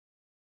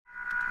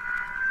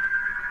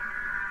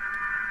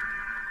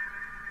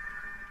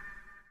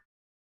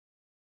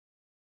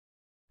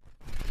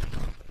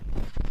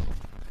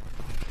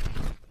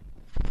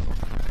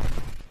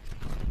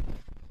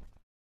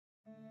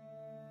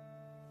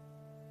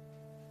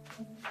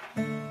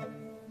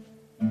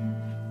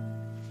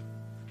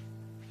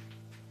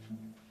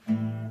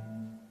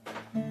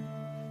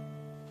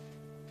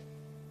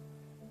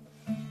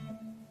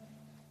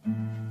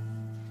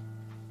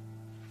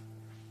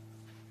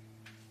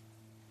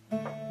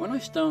When I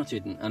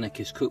started an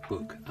anarchist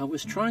cookbook, I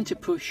was trying to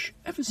push,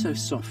 ever so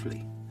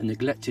softly, a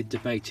neglected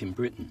debate in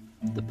Britain,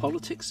 the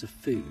politics of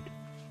food.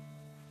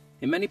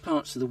 In many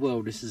parts of the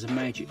world this is a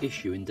major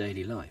issue in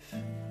daily life.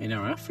 In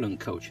our affluent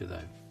culture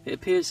though, it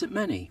appears that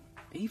many,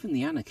 even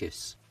the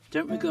anarchists,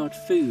 don't regard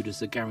food as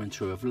the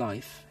guarantor of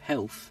life,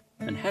 health,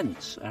 and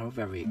hence our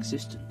very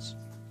existence.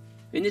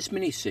 In this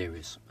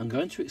mini-series, I'm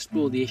going to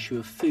explore the issue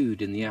of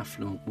food in the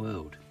affluent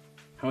world,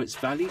 how its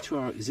value to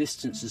our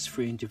existence as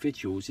free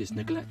individuals is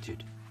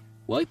neglected,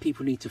 why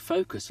people need to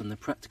focus on the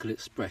practical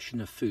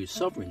expression of food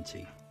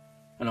sovereignty,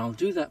 and I'll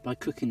do that by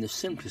cooking the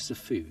simplest of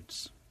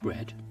foods,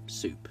 bread,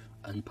 soup,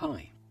 and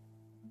pie.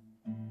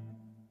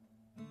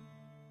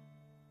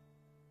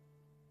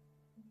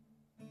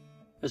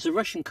 As a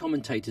Russian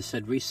commentator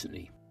said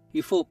recently,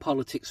 you thought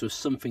politics was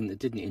something that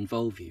didn't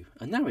involve you,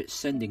 and now it's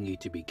sending you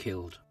to be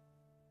killed.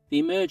 The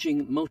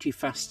emerging,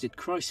 multifaceted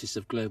crisis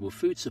of global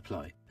food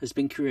supply has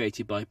been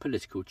created by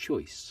political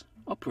choice,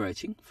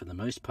 operating, for the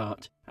most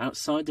part,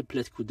 outside the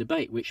political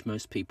debate which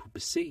most people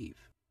perceive.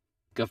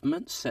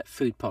 Governments set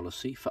food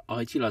policy for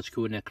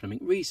ideological and economic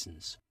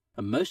reasons,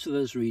 and most of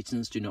those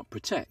reasons do not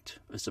protect,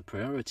 as a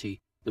priority,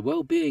 the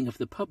well-being of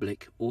the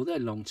public or their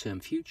long-term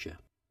future.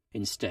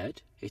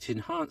 Instead, it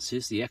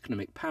enhances the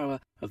economic power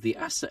of the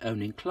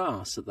asset-owning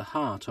class at the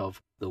heart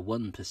of the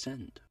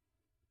 1%.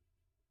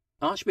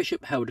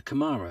 Archbishop Helder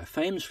Camara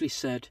famously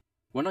said,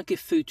 "When I give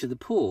food to the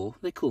poor,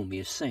 they call me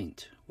a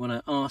saint. When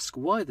I ask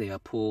why they are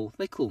poor,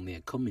 they call me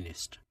a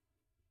communist."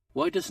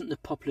 Why doesn't the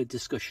popular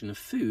discussion of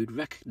food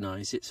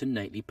recognise its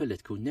innately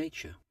political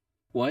nature?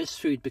 Why has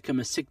food become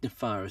a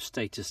signifier of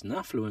status and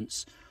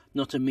affluence,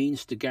 not a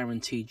means to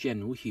guarantee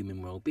general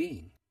human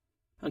well-being?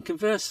 And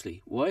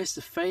conversely, why is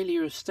the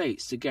failure of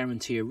states to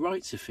guarantee a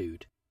right to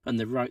food, and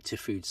the right to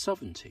food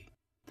sovereignty,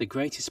 the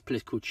greatest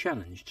political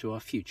challenge to our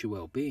future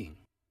well-being?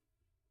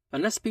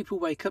 Unless people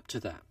wake up to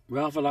that,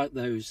 rather like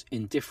those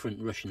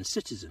indifferent Russian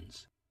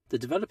citizens, the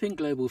developing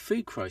global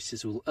food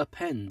crisis will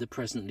upend the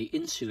presently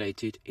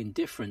insulated,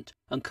 indifferent,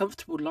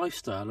 uncomfortable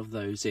lifestyle of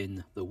those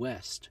in the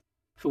West,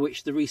 for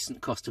which the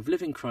recent cost of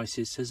living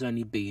crisis has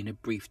only been a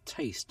brief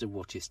taste of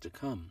what is to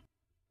come.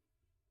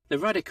 The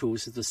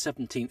radicals of the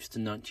 17th to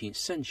 19th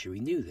century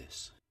knew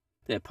this.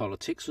 Their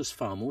politics was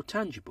far more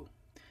tangible.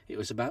 It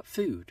was about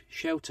food,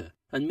 shelter,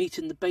 and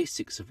meeting the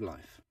basics of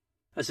life.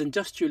 As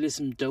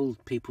industrialism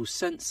dulled people's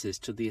senses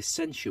to the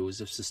essentials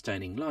of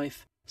sustaining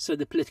life, so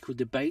the political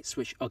debates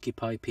which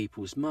occupy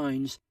people's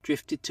minds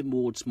drifted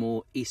towards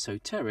more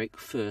esoteric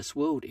first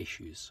world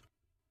issues.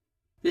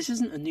 This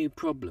isn't a new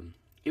problem.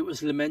 It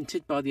was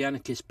lamented by the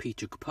anarchist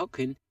Peter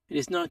Kropotkin in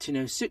his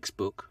 1906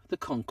 book, The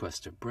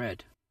Conquest of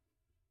Bread.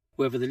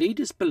 Whether the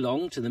leaders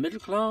belonged to the middle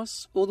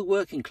class or the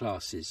working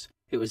classes,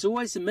 it was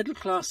always the middle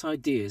class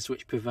ideas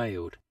which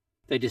prevailed.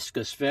 They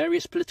discussed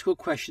various political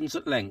questions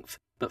at length,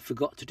 but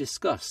forgot to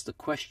discuss the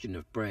question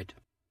of bread.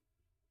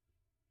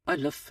 I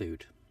love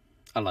food.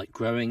 I like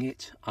growing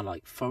it, I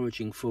like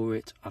foraging for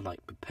it, I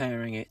like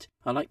preparing it,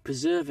 I like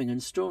preserving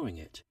and storing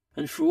it,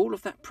 and for all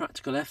of that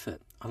practical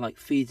effort, I like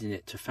feeding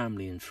it to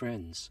family and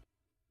friends.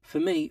 For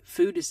me,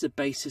 food is the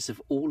basis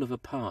of all other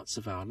parts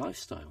of our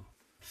lifestyle.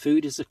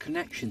 Food is a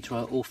connection to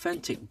our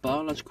authentic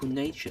biological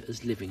nature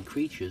as living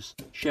creatures,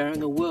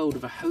 sharing a world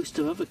of a host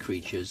of other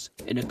creatures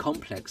in a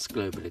complex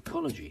global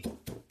ecology.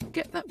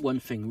 Get that one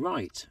thing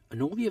right,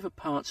 and all the other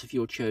parts of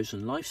your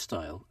chosen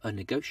lifestyle are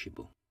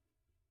negotiable.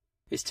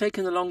 It's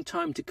taken a long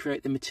time to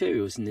create the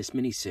materials in this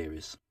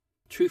mini-series.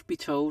 Truth be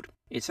told,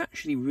 it's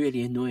actually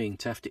really annoying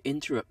to have to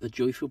interrupt the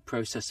joyful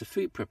process of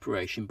food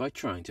preparation by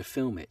trying to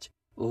film it,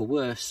 or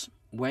worse,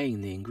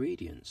 weighing the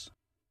ingredients.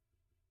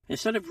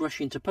 Instead of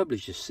rushing to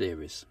publish this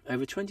series,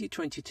 over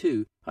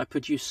 2022 I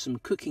produced some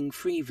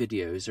cooking-free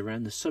videos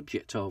around the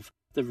subject of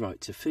the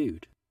right to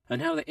food,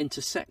 and how that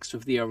intersects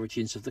with the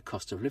origins of the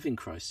cost of living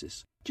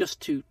crisis, just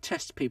to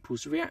test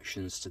people's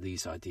reactions to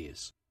these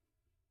ideas.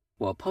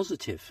 While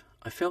positive,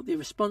 I felt the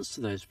response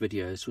to those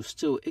videos was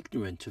still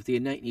ignorant of the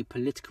innately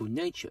political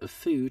nature of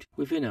food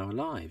within our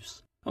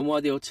lives, and why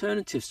the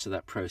alternatives to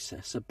that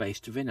process are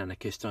based within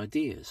anarchist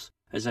ideas,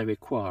 as they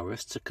require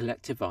us to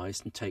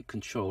collectivise and take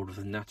control of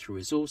the natural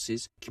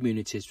resources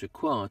communities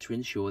require to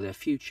ensure their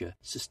future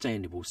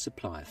sustainable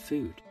supply of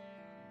food.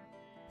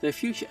 Though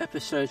future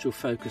episodes will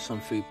focus on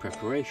food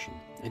preparation,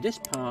 in this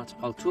part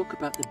I'll talk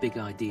about the big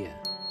idea,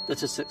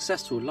 that a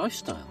successful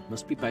lifestyle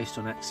must be based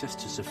on access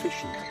to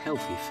sufficient,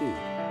 healthy food.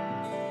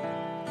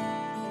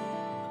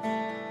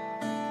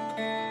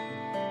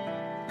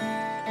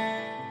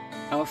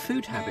 Our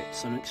food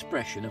habits are an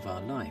expression of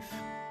our life.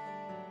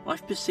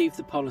 I've perceived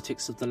the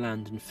politics of the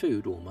land and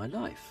food all my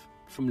life,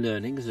 from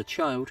learning as a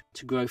child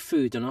to grow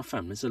food on our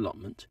family's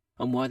allotment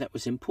and why that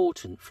was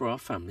important for our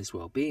family's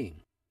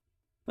well-being.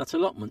 That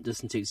allotment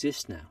doesn't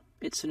exist now,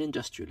 it's an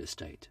industrial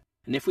estate.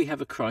 And if we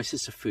have a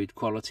crisis of food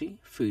quality,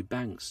 food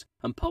banks,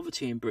 and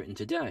poverty in Britain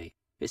today,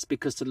 it's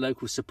because the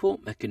local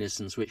support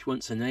mechanisms which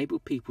once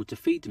enabled people to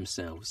feed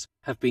themselves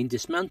have been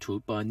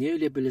dismantled by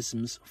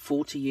neoliberalism's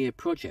 40-year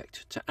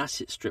project to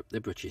asset strip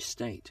the British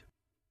state.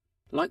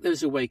 Like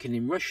those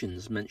awakening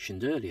Russians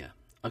mentioned earlier,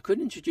 I could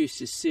introduce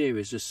this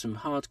series with some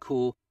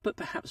hardcore but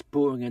perhaps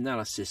boring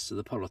analysis of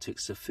the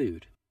politics of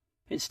food.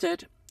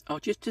 Instead, I'll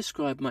just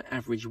describe my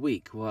average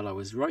week while I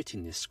was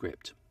writing this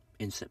script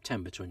in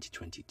September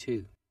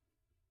 2022.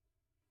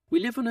 We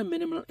live on a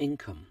minimal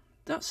income.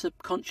 That's a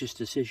conscious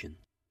decision,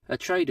 a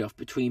trade-off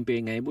between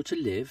being able to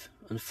live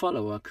and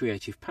follow our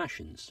creative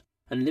passions,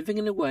 and living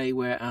in a way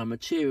where our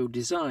material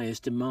desires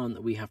demand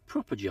that we have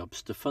proper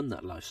jobs to fund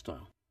that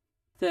lifestyle.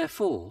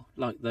 Therefore,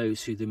 like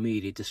those who the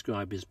media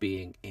describe as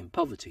being in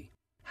poverty,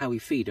 how we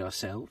feed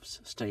ourselves,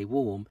 stay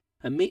warm,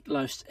 and meet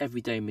life's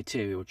everyday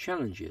material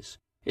challenges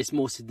is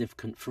more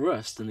significant for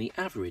us than the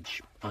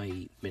average,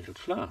 i.e.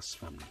 middle-class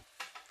family.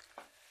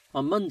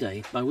 On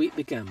Monday, my week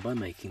began by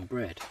making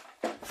bread.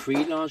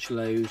 3 large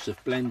loaves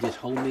of blended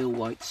wholemeal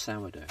white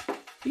sourdough.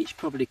 Each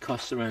probably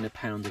costs around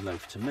 £1 a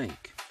loaf to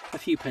make, a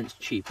few pence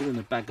cheaper than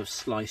a bag of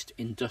sliced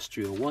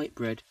industrial white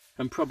bread,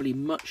 and probably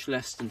much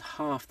less than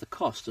half the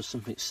cost of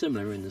something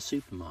similar in the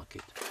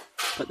supermarket.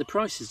 But the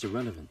price is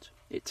irrelevant.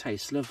 It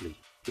tastes lovely.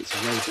 It's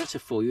way better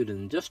for you than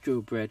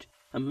industrial bread,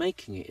 and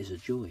making it is a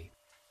joy.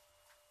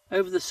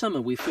 Over the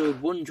summer we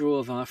filled one drawer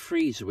of our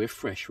freezer with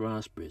fresh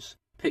raspberries,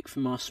 picked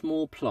from our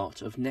small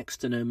plot of next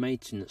to no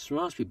maintenance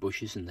raspberry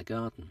bushes in the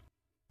garden.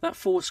 That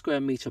 4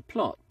 square metre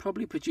plot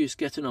probably produced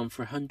getting on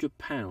for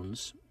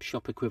 £100,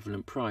 shop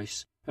equivalent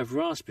price, of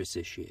raspberries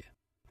this year.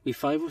 We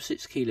 5 or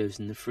 6 kilos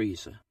in the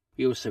freezer.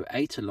 We also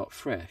ate a lot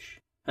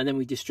fresh, and then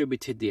we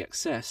distributed the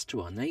excess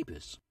to our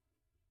neighbours.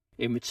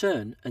 In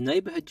return, a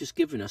neighbour had just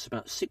given us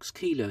about 6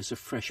 kilos of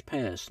fresh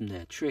pears from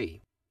their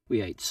tree.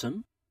 We ate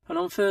some, and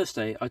on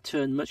Thursday I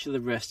turned much of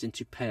the rest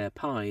into pear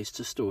pies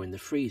to store in the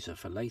freezer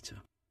for later.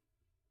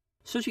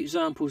 Such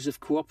examples of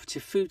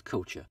cooperative food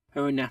culture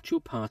are a natural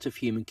part of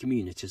human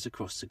communities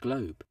across the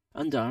globe,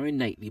 and are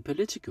innately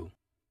political.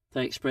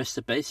 They express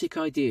the basic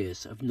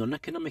ideas of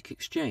non-economic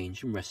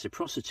exchange and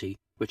reciprocity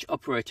which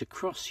operate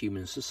across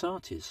human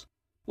societies,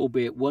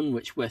 albeit one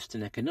which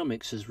Western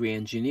economics has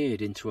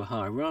re-engineered into a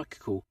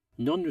hierarchical,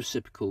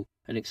 non-reciprocal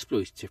and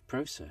exploitative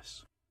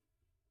process.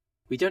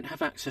 We don't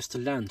have access to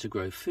land to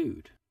grow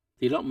food.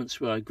 The allotments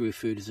where I grew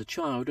food as a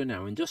child are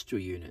now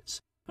industrial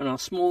units, and our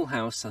small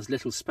house has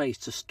little space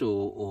to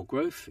store or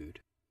grow food.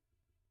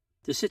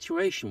 The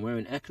situation where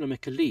an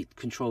economic elite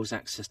controls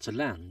access to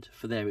land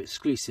for their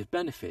exclusive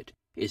benefit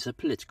is a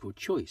political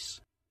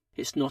choice.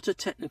 It's not a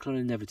technical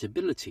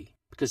inevitability,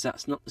 because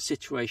that's not the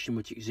situation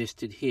which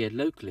existed here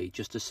locally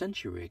just a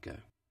century ago.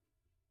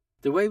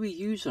 The way we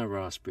use our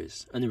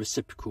raspberries and the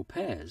reciprocal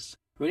pears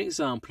are an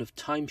example of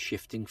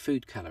time-shifting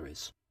food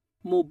calories,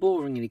 more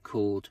boringly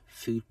called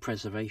food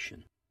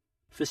preservation.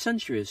 For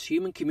centuries,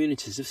 human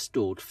communities have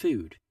stored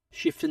food,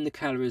 shifting the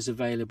calories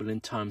available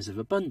in times of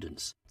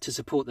abundance to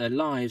support their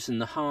lives in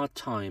the hard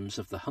times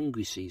of the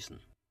hungry season.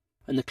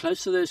 And the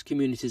closer those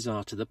communities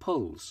are to the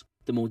poles,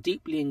 the more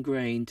deeply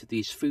ingrained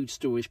these food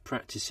storage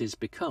practices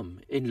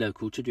become in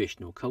local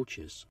traditional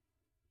cultures.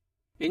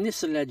 In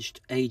this alleged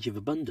age of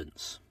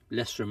abundance,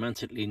 less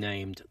romantically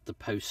named the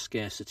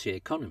post-scarcity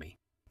economy,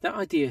 that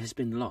idea has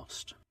been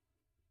lost.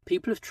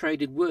 People have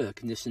traded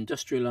work in this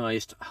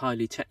industrialised,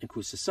 highly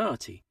technical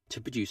society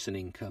to produce an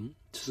income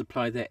to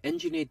supply their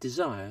engineered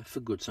desire for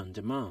goods on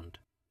demand.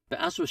 But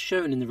as was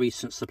shown in the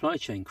recent supply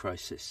chain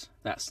crisis,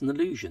 that's an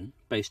illusion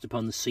based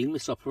upon the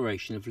seamless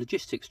operation of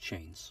logistics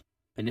chains.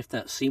 And if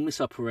that seamless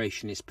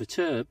operation is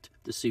perturbed,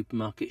 the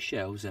supermarket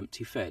shelves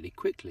empty fairly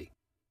quickly.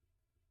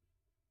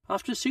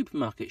 After a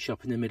supermarket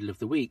shop in the middle of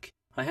the week,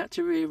 I had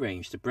to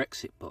rearrange the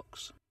Brexit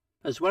box.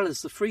 As well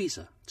as the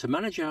freezer, to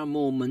manage our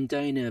more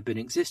mundane urban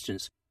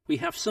existence, we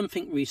have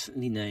something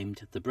recently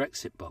named the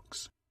Brexit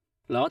box.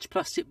 Large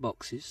plastic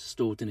boxes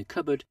stored in a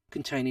cupboard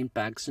containing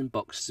bags and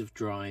boxes of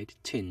dried,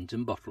 tinned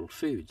and bottled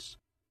foods.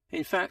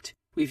 In fact,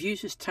 we've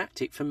used this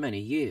tactic for many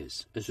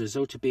years, as a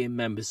result of being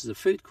members of the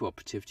food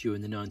cooperative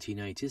during the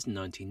 1980s and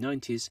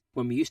 1990s,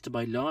 when we used to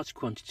buy large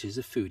quantities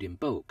of food in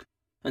bulk,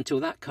 until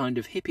that kind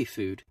of hippie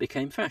food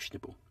became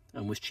fashionable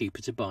and was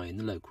cheaper to buy in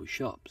the local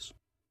shops.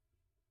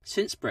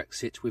 Since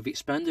Brexit, we've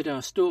expanded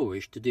our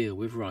storage to deal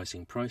with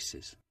rising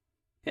prices.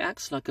 It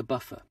acts like a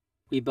buffer.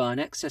 We buy an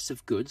excess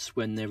of goods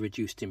when they're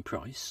reduced in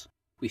price,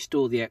 we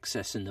store the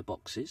excess in the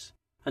boxes,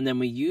 and then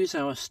we use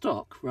our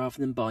stock rather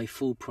than buy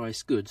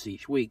full-price goods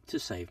each week to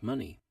save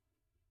money.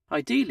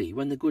 Ideally,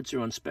 when the goods are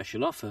on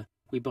special offer,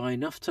 we buy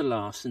enough to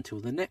last until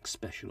the next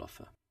special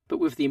offer, but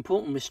with the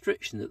important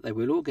restriction that they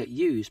will all get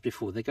used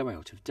before they go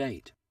out of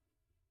date.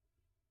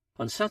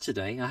 On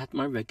Saturday, I had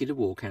my regular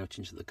walk out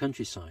into the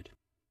countryside.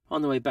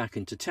 On the way back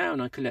into town,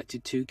 I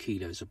collected 2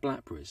 kilos of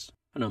blackberries,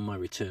 and on my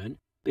return,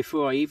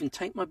 before I even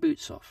take my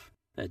boots off,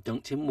 they're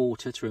dunked in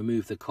water to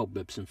remove the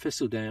cobwebs and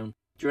thistledown,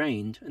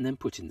 drained and then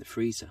put in the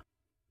freezer.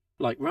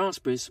 Like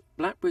raspberries,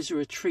 blackberries are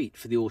a treat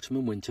for the autumn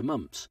and winter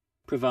months,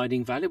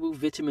 providing valuable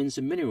vitamins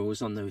and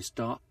minerals on those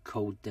dark,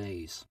 cold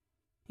days.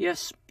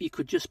 Yes, you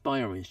could just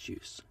buy orange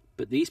juice,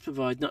 but these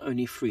provide not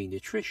only free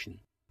nutrition,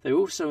 they're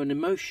also an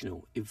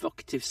emotional,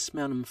 evocative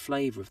smell and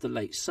flavour of the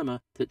late summer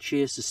that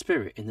cheers the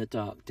spirit in the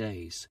dark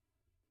days,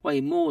 way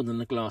more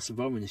than a glass of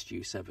orange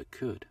juice ever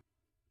could.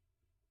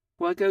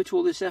 Why go to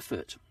all this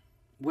effort?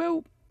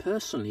 Well,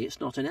 personally,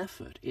 it's not an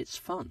effort, it's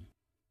fun.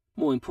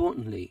 More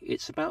importantly,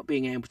 it's about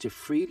being able to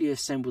freely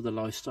assemble the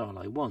lifestyle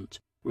I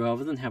want,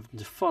 rather than having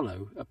to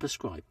follow a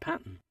prescribed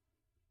pattern.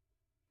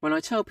 When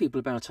I tell people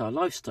about our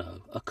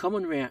lifestyle, a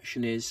common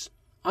reaction is,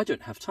 I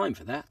don't have time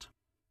for that.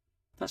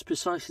 That's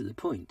precisely the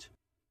point.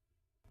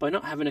 By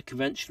not having a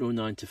conventional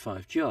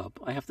 9-to-5 job,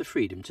 I have the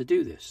freedom to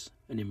do this,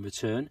 and in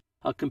return,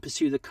 I can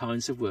pursue the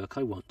kinds of work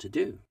I want to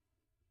do.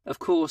 Of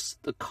course,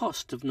 the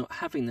cost of not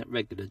having that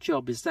regular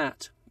job is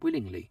that,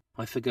 willingly,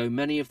 I forgo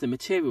many of the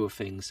material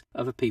things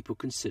other people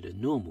consider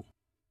normal.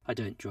 I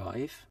don't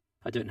drive,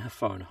 I don't have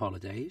foreign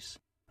holidays,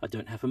 I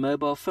don't have a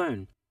mobile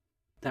phone.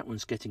 That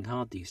one's getting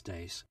hard these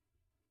days.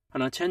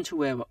 And I tend to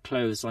wear what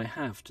clothes I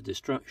have to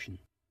destruction.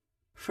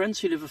 Friends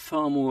who live a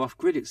far more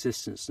off-grid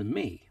existence than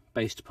me,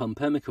 based upon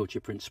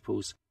permaculture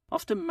principles,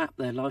 often map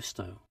their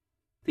lifestyle.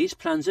 These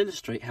plans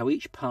illustrate how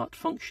each part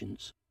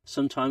functions,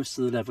 sometimes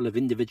to the level of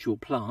individual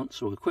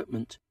plants or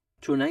equipment,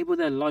 to enable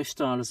their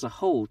lifestyle as a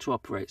whole to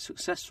operate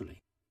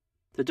successfully.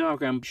 The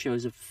diagram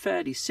shows a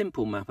fairly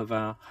simple map of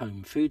our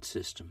home food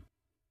system.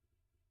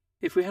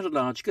 If we had a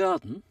large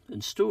garden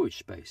and storage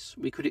space,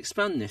 we could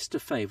expand this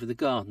to favour the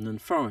garden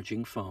and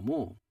foraging far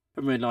more,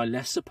 and rely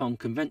less upon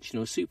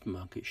conventional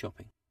supermarket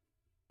shopping.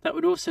 That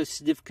would also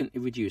significantly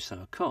reduce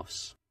our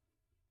costs.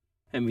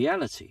 In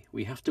reality,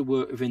 we have to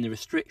work within the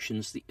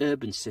restrictions the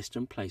urban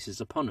system places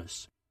upon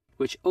us,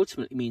 which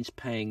ultimately means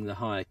paying the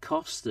higher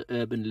costs that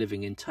urban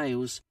living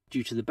entails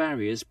due to the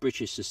barriers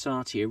British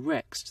society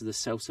erects to the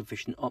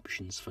self-sufficient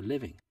options for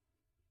living.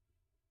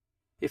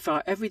 If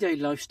our everyday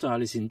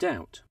lifestyle is in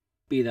doubt,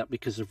 be that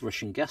because of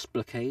Russian gas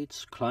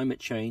blockades, climate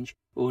change,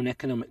 or an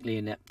economically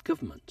inept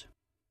government,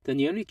 then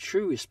the only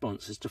true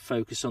response is to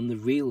focus on the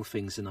real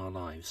things in our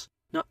lives,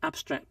 not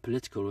abstract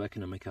political or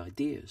economic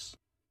ideas.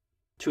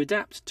 To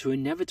adapt to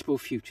inevitable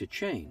future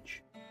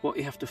change, what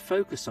we have to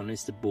focus on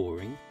is the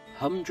boring,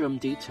 humdrum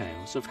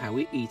details of how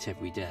we eat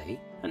every day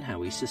and how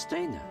we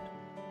sustain that.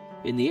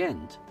 In the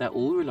end, that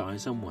all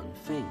relies on one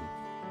thing: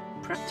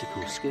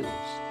 practical skills.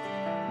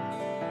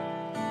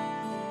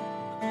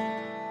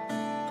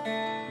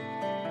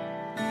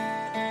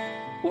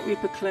 What we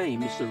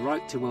proclaim is the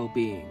right to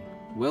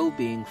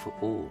well-being for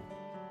all.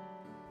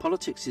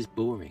 Politics is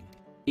boring.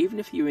 Even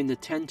if you're in the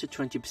 10 to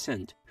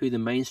 20% who the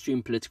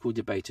mainstream political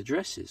debate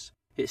addresses,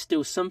 it's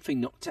still something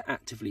not to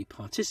actively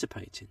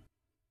participate in.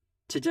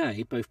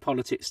 Today, both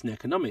politics and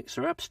economics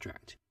are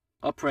abstract,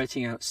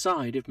 operating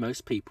outside of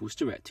most people's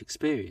direct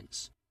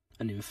experience.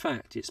 And in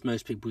fact, it's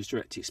most people's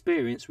direct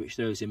experience which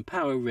those in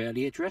power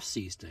rarely address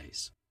these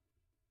days.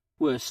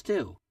 Worse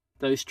still,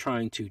 those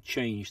trying to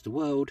change the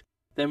world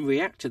then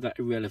react to that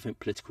irrelevant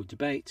political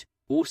debate,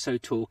 also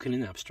talking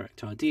in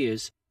abstract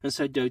ideas, and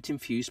so don't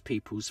infuse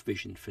people's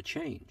vision for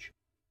change.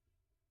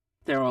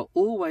 There are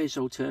always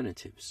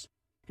alternatives.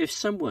 If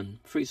someone,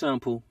 for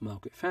example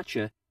Margaret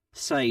Thatcher,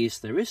 says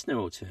there is no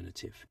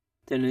alternative,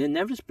 then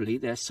inevitably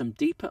there's some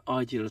deeper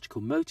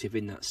ideological motive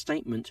in that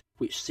statement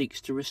which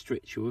seeks to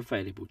restrict your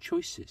available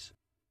choices.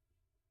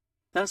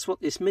 That's what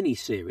this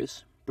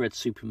mini-series, Bread,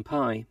 Soup and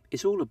Pie,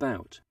 is all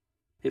about.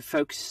 It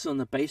focuses on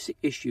the basic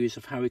issues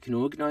of how we can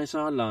organise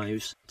our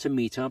lives to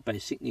meet our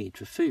basic need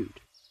for food,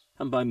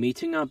 and by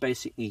meeting our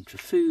basic need for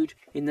food,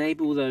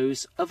 enable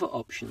those other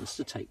options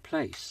to take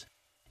place,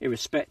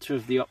 irrespective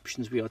of the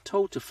options we are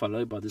told to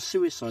follow by the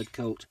suicide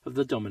cult of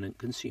the dominant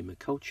consumer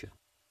culture.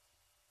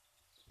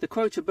 The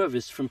quote above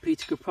is from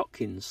Peter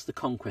Kropotkin's The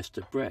Conquest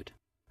of Bread.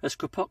 As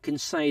Kropotkin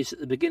says at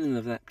the beginning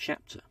of that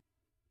chapter,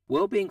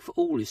 well-being for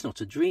all is not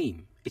a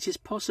dream, it is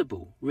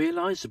possible,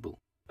 realisable,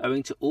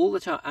 owing to all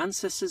that our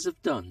ancestors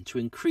have done to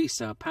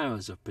increase our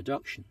powers of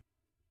production.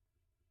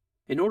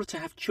 In order to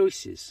have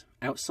choices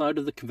outside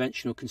of the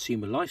conventional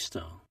consumer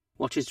lifestyle,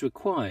 what is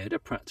required are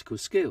practical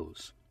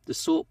skills, the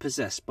sort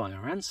possessed by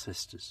our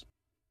ancestors.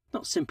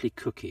 Not simply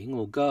cooking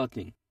or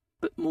gardening,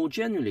 but more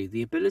generally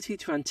the ability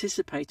to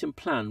anticipate and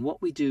plan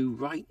what we do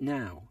right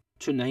now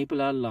to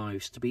enable our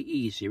lives to be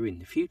easier in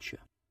the future.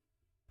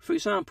 For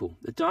example,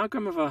 the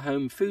diagram of our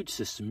home food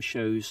system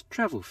shows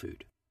travel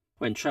food.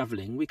 When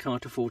travelling, we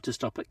can't afford to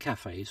stop at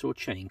cafes or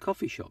chain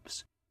coffee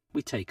shops.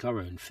 We take our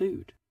own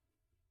food.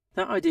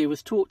 That idea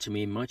was taught to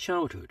me in my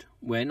childhood,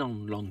 when,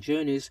 on long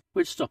journeys,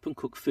 we'd stop and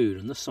cook food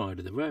on the side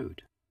of the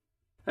road.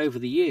 Over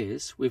the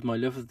years, with my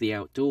love of the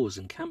outdoors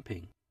and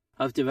camping,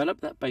 I've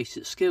developed that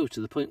basic skill to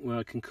the point where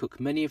I can cook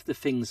many of the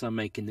things I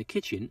make in the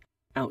kitchen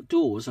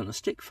outdoors on a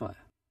stick fire.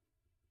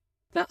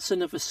 That's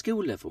another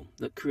skill level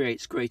that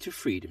creates greater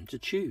freedom to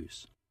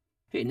choose.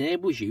 It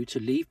enables you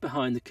to leave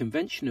behind the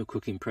conventional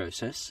cooking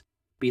process,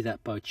 be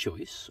that by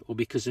choice or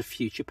because of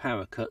future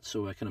power cuts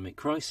or economic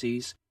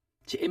crises,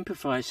 to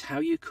improvise how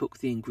you cook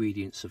the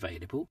ingredients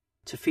available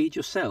to feed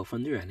yourself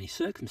under any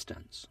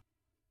circumstance.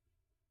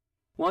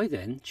 Why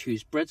then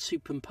choose bread,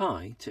 soup and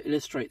pie to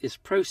illustrate this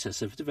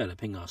process of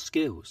developing our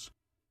skills?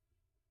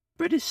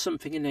 Bread is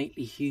something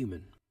innately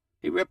human.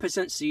 It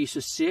represents the use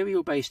of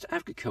cereal-based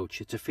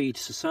agriculture to feed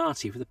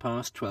society for the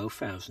past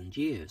 12,000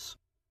 years.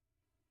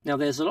 Now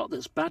there's a lot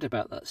that's bad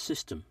about that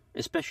system,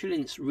 especially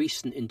in its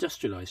recent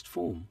industrialised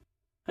form.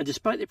 And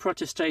despite the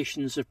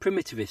protestations of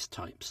primitivist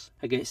types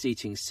against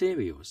eating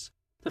cereals,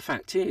 the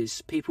fact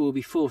is people will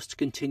be forced to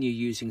continue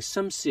using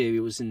some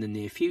cereals in the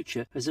near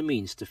future as a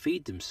means to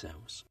feed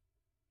themselves.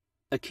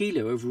 A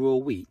kilo of raw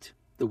wheat,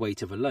 the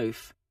weight of a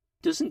loaf,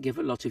 doesn't give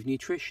a lot of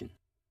nutrition.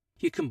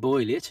 You can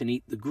boil it and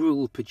eat the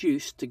gruel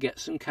produced to get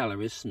some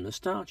calories from the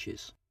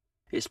starches.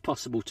 It's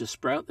possible to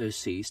sprout those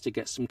seeds to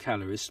get some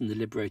calories from the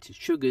liberated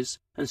sugars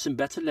and some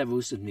better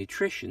levels of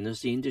nutrition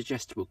as the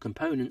indigestible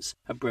components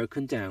are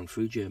broken down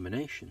through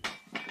germination.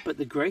 But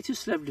the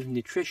greatest level of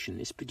nutrition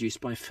is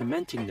produced by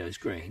fermenting those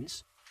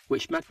grains,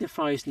 which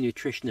magnifies the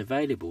nutrition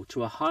available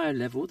to a higher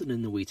level than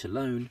in the wheat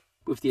alone,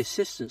 with the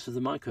assistance of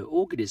the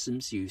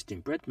microorganisms used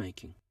in bread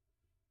making.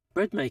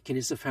 Bread making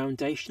is a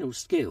foundational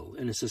skill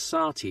in a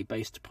society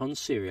based upon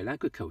cereal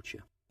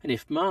agriculture, and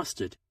if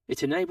mastered,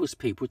 it enables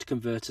people to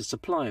convert a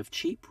supply of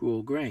cheap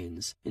raw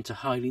grains into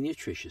highly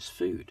nutritious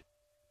food.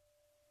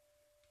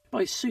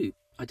 By soup,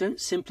 I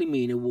don't simply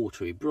mean a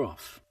watery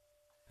broth.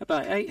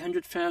 About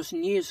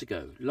 800,000 years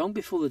ago, long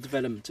before the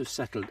development of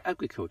settled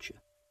agriculture,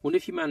 one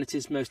of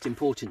humanity's most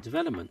important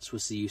developments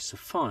was the use of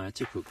fire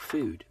to cook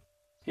food.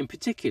 In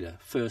particular,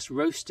 first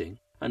roasting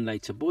and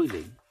later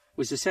boiling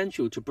was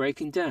essential to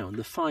breaking down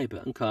the fibre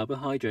and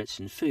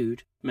carbohydrates in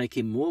food,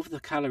 making more of the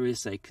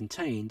calories they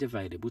contained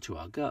available to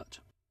our gut.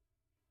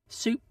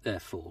 Soup,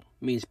 therefore,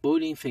 means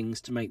boiling things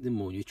to make them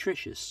more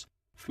nutritious,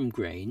 from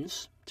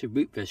grains to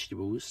root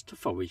vegetables to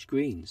forage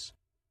greens.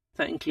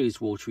 That includes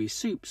watery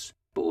soups,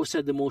 but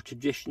also the more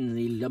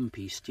traditionally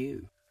lumpy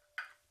stew.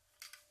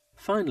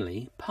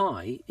 Finally,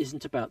 pie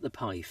isn't about the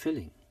pie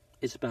filling,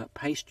 it's about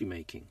pastry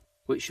making,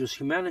 which was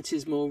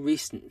humanity's more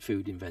recent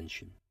food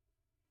invention.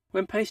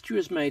 When pastry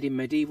was made in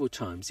medieval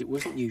times, it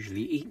wasn't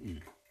usually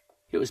eaten.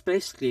 It was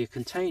basically a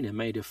container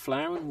made of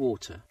flour and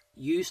water,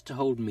 used to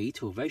hold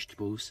meat or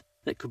vegetables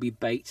that could be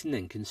baked and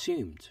then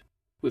consumed,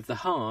 with the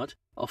hard,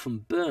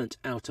 often burnt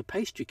outer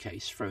pastry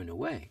case thrown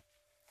away.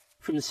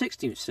 From the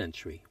 16th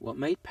century, what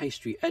made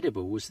pastry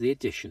edible was the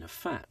addition of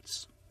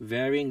fats,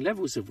 varying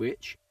levels of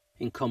which,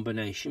 in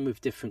combination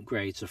with different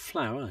grades of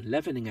flour and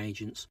leavening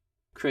agents,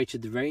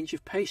 created the range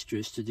of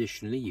pastries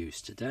traditionally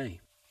used today.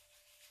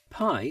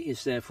 Pie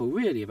is therefore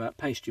really about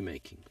pastry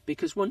making,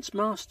 because once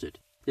mastered,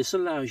 this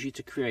allows you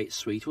to create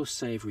sweet or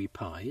savoury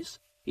pies,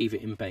 either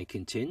in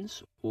baking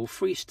tins or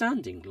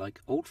freestanding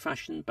like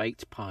old-fashioned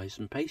baked pies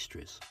and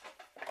pastries.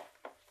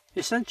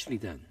 Essentially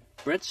then,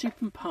 bread, soup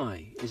and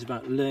pie is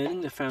about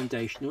learning the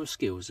foundational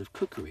skills of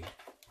cookery,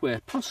 where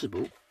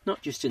possible,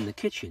 not just in the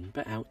kitchen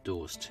but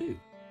outdoors too.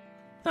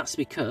 That's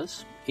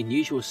because, in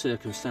usual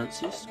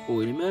circumstances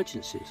or in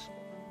emergencies,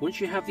 once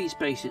you have these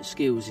basic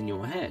skills in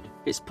your head,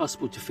 it's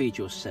possible to feed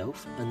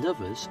yourself and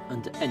others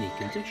under any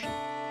condition.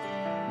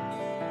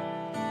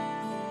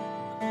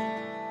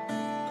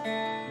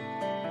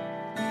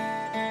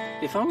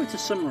 If I were to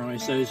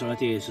summarise those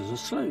ideas as a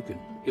slogan,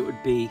 it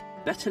would be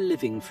better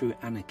living through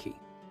anarchy.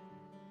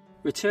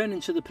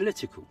 Returning to the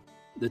political,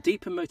 the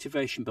deeper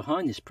motivation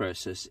behind this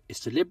process is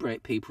to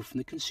liberate people from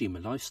the consumer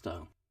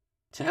lifestyle,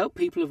 to help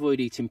people avoid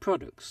eating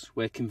products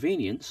where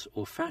convenience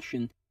or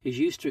fashion is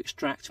used to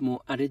extract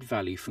more added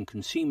value from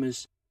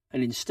consumers,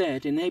 and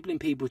instead enabling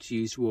people to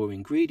use raw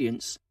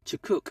ingredients to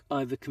cook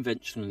either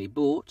conventionally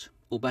bought,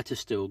 or better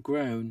still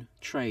grown,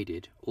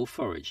 traded or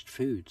foraged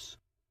foods.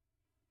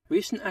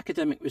 Recent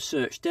academic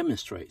research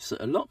demonstrates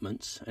that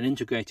allotments and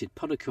integrated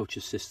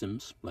polyculture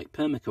systems, like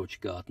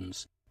permaculture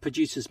gardens,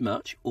 produce as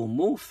much or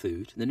more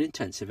food than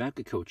intensive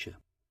agriculture,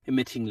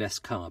 emitting less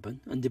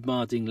carbon and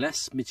demanding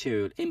less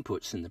material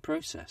inputs in the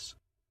process.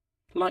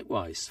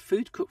 Likewise,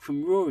 food cooked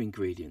from raw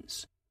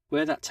ingredients,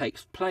 where that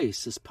takes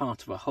place as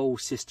part of a whole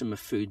system of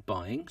food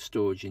buying,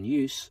 storage and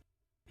use,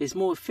 is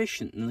more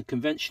efficient than the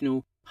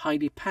conventional,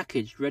 highly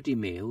packaged ready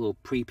meal or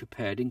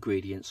pre-prepared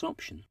ingredients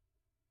option.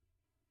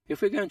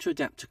 If we're going to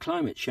adapt to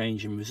climate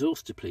change and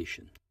resource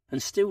depletion,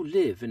 and still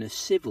live in a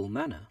civil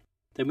manner,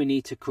 then we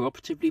need to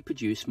cooperatively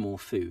produce more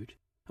food,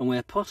 and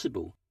where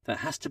possible, that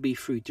has to be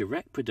through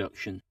direct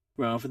production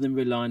rather than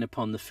relying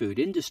upon the food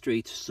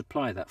industry to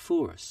supply that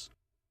for us.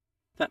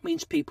 That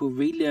means people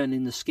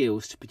relearning the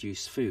skills to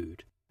produce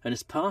food, and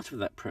as part of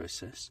that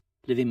process,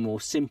 living more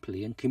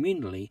simply and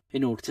communally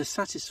in order to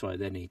satisfy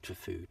their need for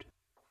food.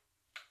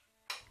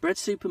 Bread,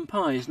 soup and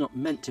pie is not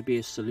meant to be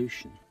a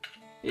solution.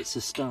 It's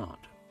a start.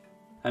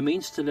 A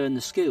means to learn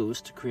the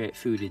skills to create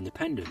food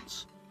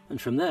independence, and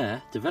from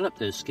there develop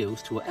those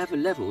skills to whatever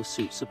level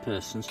suits a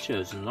person's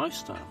chosen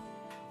lifestyle.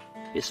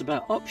 It's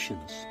about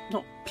options,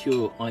 not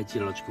pure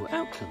ideological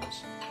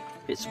outcomes.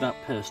 It's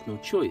about personal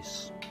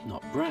choice,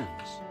 not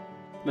brands.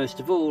 Most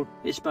of all,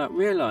 it's about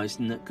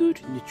realising that good,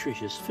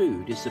 nutritious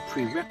food is the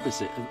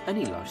prerequisite of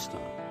any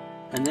lifestyle,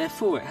 and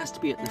therefore it has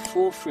to be at the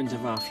forefront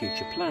of our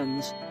future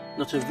plans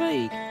not a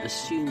vague,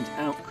 assumed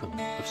outcome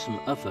of some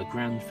other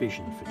grand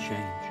vision for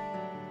change.